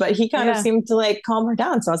season, but he kind of seemed to calm her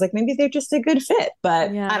down. So I was like, maybe they're just a good fit, but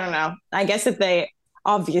I don't know. I guess if they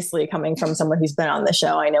obviously coming from someone who's been on the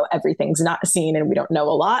show, I know everything's not seen and we don't know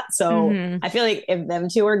a lot. So I feel like if them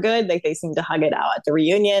two are good, they seem to hug it out at the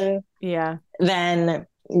reunion. Yeah. Then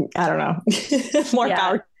I don't know, more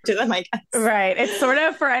power to them, I guess. Right. It's sort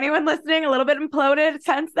of, for anyone listening, a little bit imploded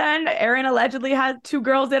since then. Aaron allegedly had 2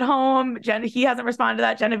 girls at home. He hasn't responded to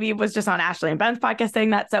that. Genevieve was just on Ashley and Ben's podcast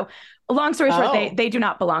saying that. So long story short, they do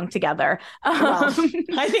not belong together. Well,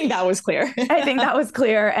 I think that was clear. I think that was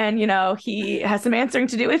clear. And, he has some answering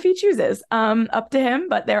to do if he chooses. Up to him.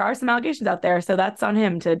 But there are some allegations out there. So that's on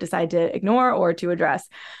him to decide to ignore or to address.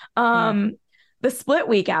 The split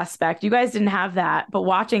week aspect, you guys didn't have that. But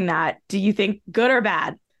watching that, do you think good or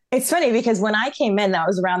bad? It's funny because when I came in, that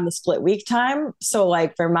was around the split week time. So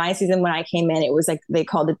for my season, when I came in, it was they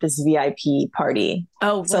called it this VIP party.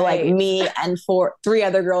 Oh, so me and 3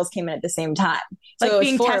 other girls came in at the same time. So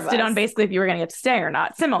being tested on basically if you were going to get to stay or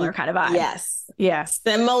not. Similar kind of vibe. Yes. Yeah.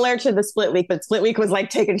 Similar to the split week, but split week was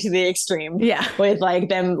taken to the extreme. Yeah. With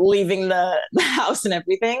them leaving the house and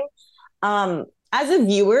everything. As a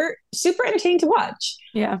viewer, super entertaining to watch.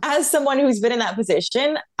 Yeah. As someone who's been in that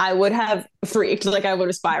position, I would have freaked. I would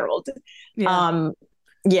have spiraled.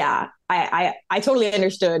 Yeah. I totally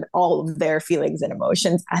understood all of their feelings and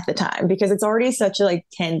emotions at the time because it's already such a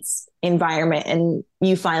tense environment and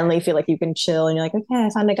you finally feel like you can chill and you're like, okay, I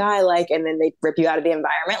found a guy and then they rip you out of the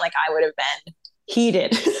environment. I would have been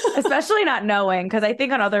heated. Especially not knowing, because I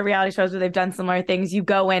think on other reality shows where they've done similar things, you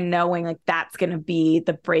go in knowing that's going to be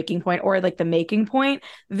the breaking point or the making point.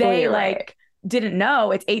 They didn't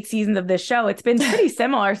know. It's 8 seasons of this show. It's been pretty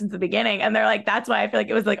similar since the beginning. And they're that's why I feel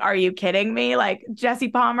it was are you kidding me? Jesse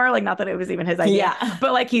Palmer, not that it was even his idea,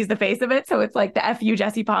 but he's the face of it. So it's the F you,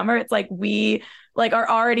 Jesse Palmer. It's we are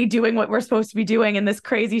already doing what we're supposed to be doing in this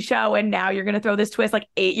crazy show. And now you're going to throw this twist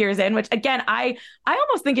 8 years in, which again, I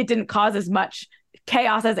almost think it didn't cause as much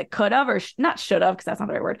chaos as it could have, or not should have, because that's not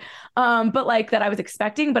the right word. But that I was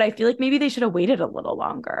expecting, but I feel maybe they should have waited a little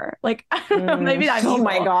longer. I don't know, maybe I'm oh evil.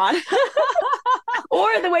 My God.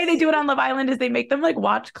 Or the way they do it on Love Island is they make them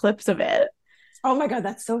watch clips of it. Oh my God,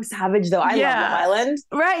 that's so savage though. I love Love Island.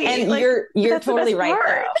 Right. And you're totally right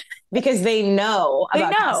though, because they know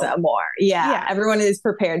about Casa more. Yeah. Everyone is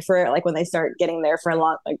prepared for it. When they start getting there for a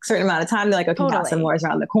long, certain amount of time, they're okay, Casa more is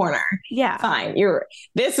around the corner. Yeah. Fine.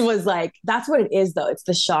 This was that's what it is though. It's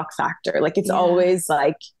the shock factor. It's always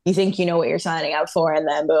you think you know what you're signing up for and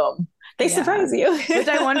then boom. They surprise you. Which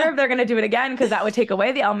I wonder if they're going to do it again, because that would take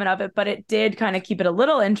away the element of it. But it did kind of keep it a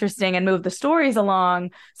little interesting and move the stories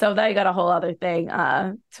along. So they got a whole other thing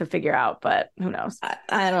to figure out. But who knows?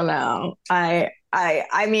 I don't know. I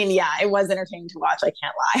mean, yeah, it was entertaining to watch. I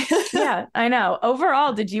can't lie. Yeah, I know.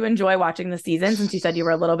 Overall, did you enjoy watching the season, since you said you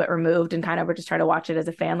were a little bit removed and kind of were just trying to watch it as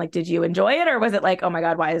a fan? Did you enjoy it, or was it oh my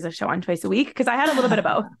God, why is this show on twice a week? Because I had a little bit of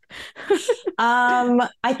both.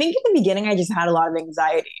 I think in the beginning, I just had a lot of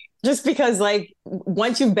anxiety just because like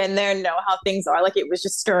once you've been there and know how things are, like it was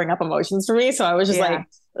just stirring up emotions for me. So I was just like,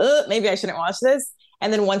 maybe I shouldn't watch this.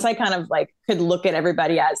 And then once I kind of like could look at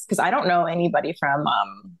everybody as, because I don't know anybody from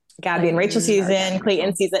Gabby and Rachel season,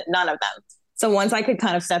 Clayton season, none of them. So once I could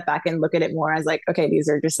kind of step back and look at it more as like, okay, these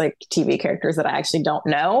are just like TV characters that I actually don't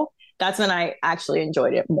know. That's when I actually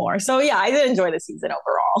enjoyed it more. So yeah, I did enjoy the season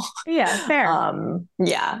overall. Yeah, fair.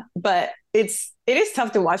 Yeah, but it is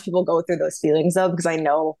tough to watch people go through those feelings though, because I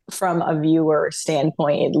know from a viewer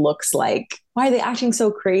standpoint, it looks like, why are they acting so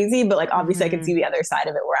crazy? But like, obviously I can see the other side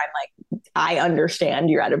of it where I'm like, I understand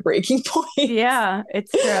you're at a breaking point. Yeah,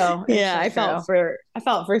 it's true. I felt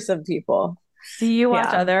for some people. Do you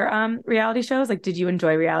watch other reality shows? Like, did you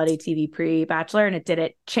enjoy reality TV pre-Bachelor, and did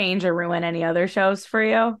it change or ruin any other shows for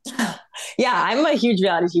you? Yeah, I'm a huge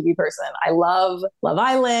reality TV person. I love Love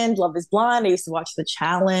Island, Love is Blind. I used to watch The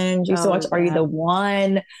Challenge. I used to watch Are You the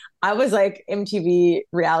One? I was like MTV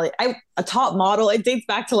reality. A top model. It dates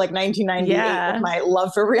back to like 1998 with my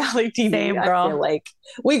love for reality TV. Same, girl. I feel like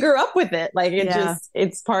we grew up with it. Like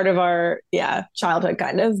it's part of our childhood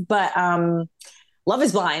kind of. But Love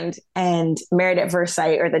is Blind and Married at First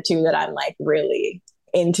Sight are the two that I'm like really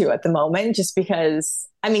into at the moment, just because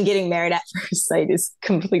I mean, getting married at first sight is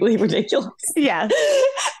completely ridiculous. Yeah.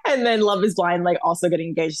 And then Love is Blind, like also getting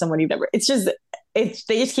engaged to someone you've never, they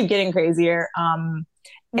just keep getting crazier.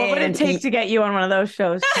 What would it take to get you on one of those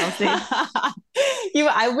shows, Chelsea?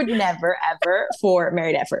 I would never, ever for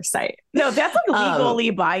Married at First Sight. No, that's like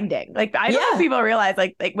legally binding. Like, I don't know if people realize,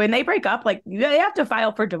 like when they break up, like they have to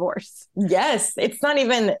file for divorce. Yes. It's not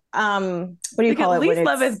even, what do you call it? At least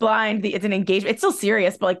Love is Blind, it's an engagement. It's still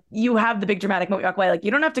serious, but like you have the big dramatic moment, you walk away. Like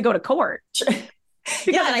you don't have to go to court.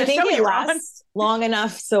 Yeah, and I think it lasts long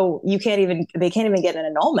enough so they can't even get an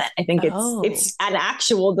annulment. I think it's an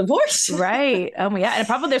actual divorce. Right. Oh yeah. And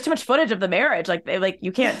probably there's too much footage of the marriage. Like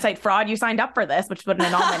you can't cite fraud. You signed up for this, which is what an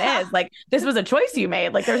annulment is. Like this was a choice you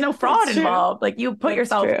made. Like there's no fraud involved. Like you put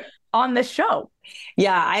yourself on this show.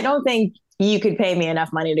 Yeah, I don't think you could pay me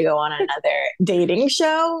enough money to go on another dating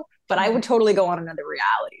show, but I would totally go on another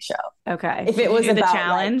reality show. Okay. If it was about the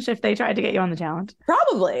challenge, if they tried to get you on the challenge.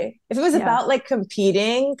 Probably. If it was about like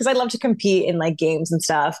competing, because I love to compete in like games and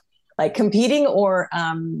stuff, like competing or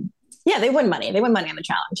they win money. They win money on the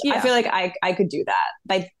challenge. Yeah. I feel like I could do that.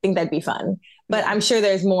 I think that'd be fun. But I'm sure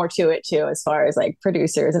there's more to it too, as far as like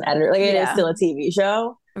producers and editors. Like it is still a TV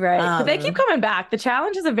show. Right. But they keep coming back. The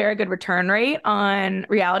challenge is a very good return rate on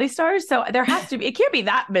reality stars. So there has to be, it can't be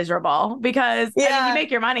that miserable because I mean, you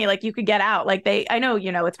make your money, like you could get out. Like I know,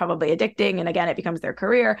 it's probably addicting. And again, it becomes their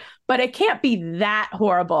career, but it can't be that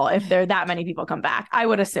horrible if there are that many people come back. I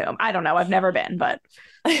would assume. I don't know. I've never been, but.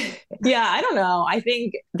 Yeah, I don't know. I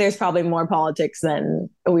think there's probably more politics than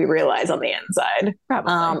we realize on the inside.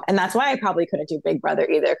 Probably. And that's why I probably couldn't do Big Brother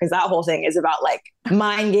either, because that whole thing is about like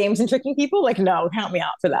mind games and tricking people. Like, no, count me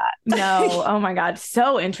out for that. No. Oh my God.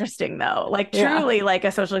 So interesting though. Like truly like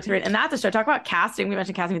a social experience. And that's a show. Talk about casting. We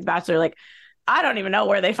mentioned casting with The Bachelor. Like, I don't even know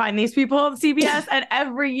where they find these people on CBS. And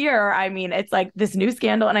every year, I mean, it's like this new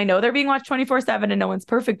scandal. And I know they're being watched 24/7 and no one's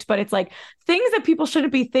perfect, but it's like things that people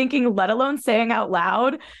shouldn't be thinking, let alone saying out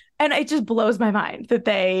loud. And it just blows my mind that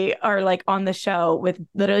they are like on the show with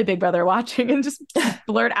literally Big Brother watching and just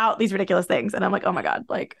blurt out these ridiculous things. And I'm like, oh my God,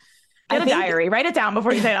 like get a diary, write it down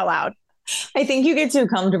before you say it out loud. I think you get too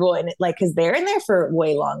comfortable in it, like, because they're in there for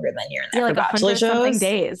way longer than you're in there for like Bachelor shows.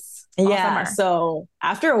 Days. Yeah. So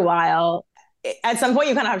after a while, at some point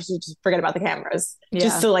you kind of have to just forget about the cameras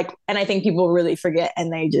just to like, and I think people really forget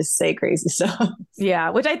and they just say crazy stuff.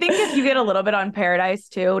 Yeah. Which I think if you get a little bit on Paradise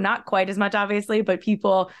too, not quite as much obviously, but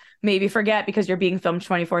people maybe forget because you're being filmed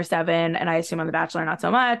 24/7. And I assume on The Bachelor, not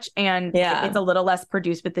so much. And it's a little less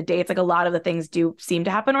produced with the dates. Like a lot of the things do seem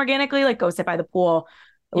to happen organically, like go sit by the pool.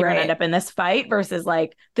 You're going to end up in this fight versus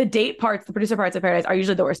like the date parts, the producer parts of Paradise are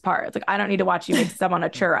usually the worst part. It's like, I don't need to watch you make someone a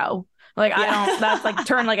churro. Like, I don't, that's like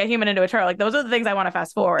turn like a human into a churro. Like those are the things I want to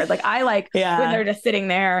fast forward. Like I like when they're just sitting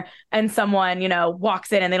there and someone,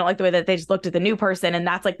 walks in and they don't like the way that they just looked at the new person. And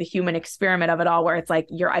that's like the human experiment of it all, where it's like,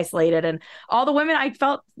 you're isolated. And all the women I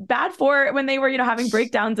felt bad for when they were, having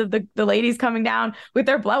breakdowns of the ladies coming down with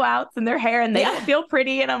their blowouts and their hair and they don't feel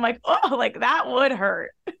pretty. And I'm like, oh, like that would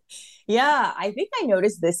hurt. Yeah, I think I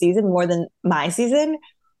noticed this season more than my season.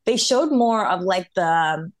 They showed more of like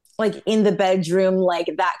the like in the bedroom, like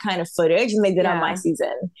that kind of footage than they did on my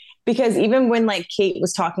season. Because even when like Kate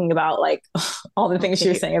was talking about like all the things she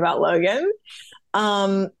was saying about Logan,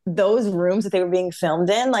 those rooms that they were being filmed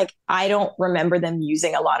in, like I don't remember them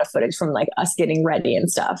using a lot of footage from like us getting ready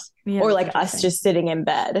and stuff. or like us just sitting in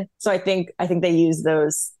bed. So I think they use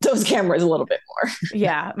those cameras a little bit more.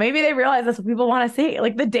 Yeah, maybe they realize that's what people want to see.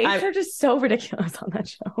 Like the dates are just so ridiculous on that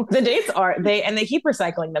show. The dates are they keep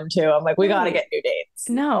recycling them too. I'm like, we got to get new dates.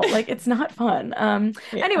 No, like it's not fun.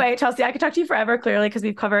 Anyway, Chelsea, I could talk to you forever, clearly, because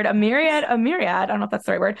we've covered a myriad, I don't know if that's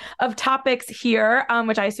the right word, of topics here,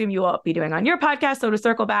 which I assume you will be doing on your podcast. So to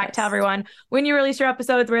circle back, tell everyone when you release your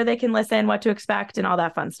episodes, where they can listen, what to expect, and all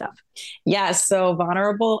that fun stuff. Yes. So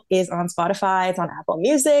Vulnerable is on Spotify. It's on Apple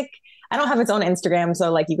Music. I don't have its own Instagram.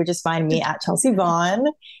 So like you could just find me at Chelsea Vaughn.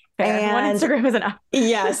 And one Instagram is enough.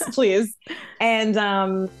 Yes, please. And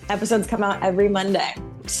episodes come out every Monday.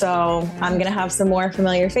 So I'm going to have some more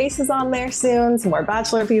familiar faces on there soon, some more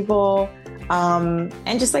Bachelor people,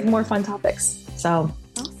 and just like more fun topics. So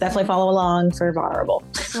definitely follow along for Vulnerable.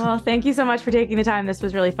 Well, thank you so much for taking the time. This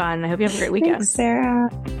was really fun. I hope you have a great weekend. Thanks, Sarah.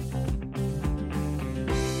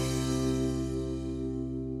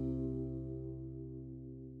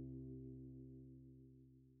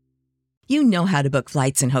 You know how to book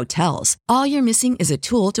flights and hotels. All you're missing is a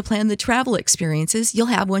tool to plan the travel experiences you'll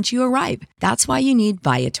have once you arrive. That's why you need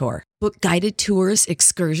Viator. Book guided tours,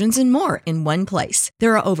 excursions, and more in one place.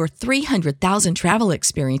 There are over 300,000 travel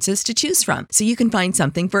experiences to choose from, so you can find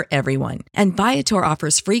something for everyone. And Viator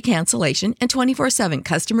offers free cancellation and 24/7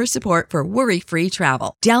 customer support for worry-free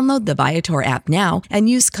travel. Download the Viator app now and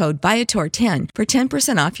use code Viator10 for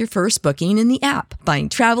 10% off your first booking in the app. Find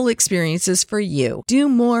travel experiences for you. Do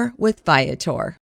more with Viator.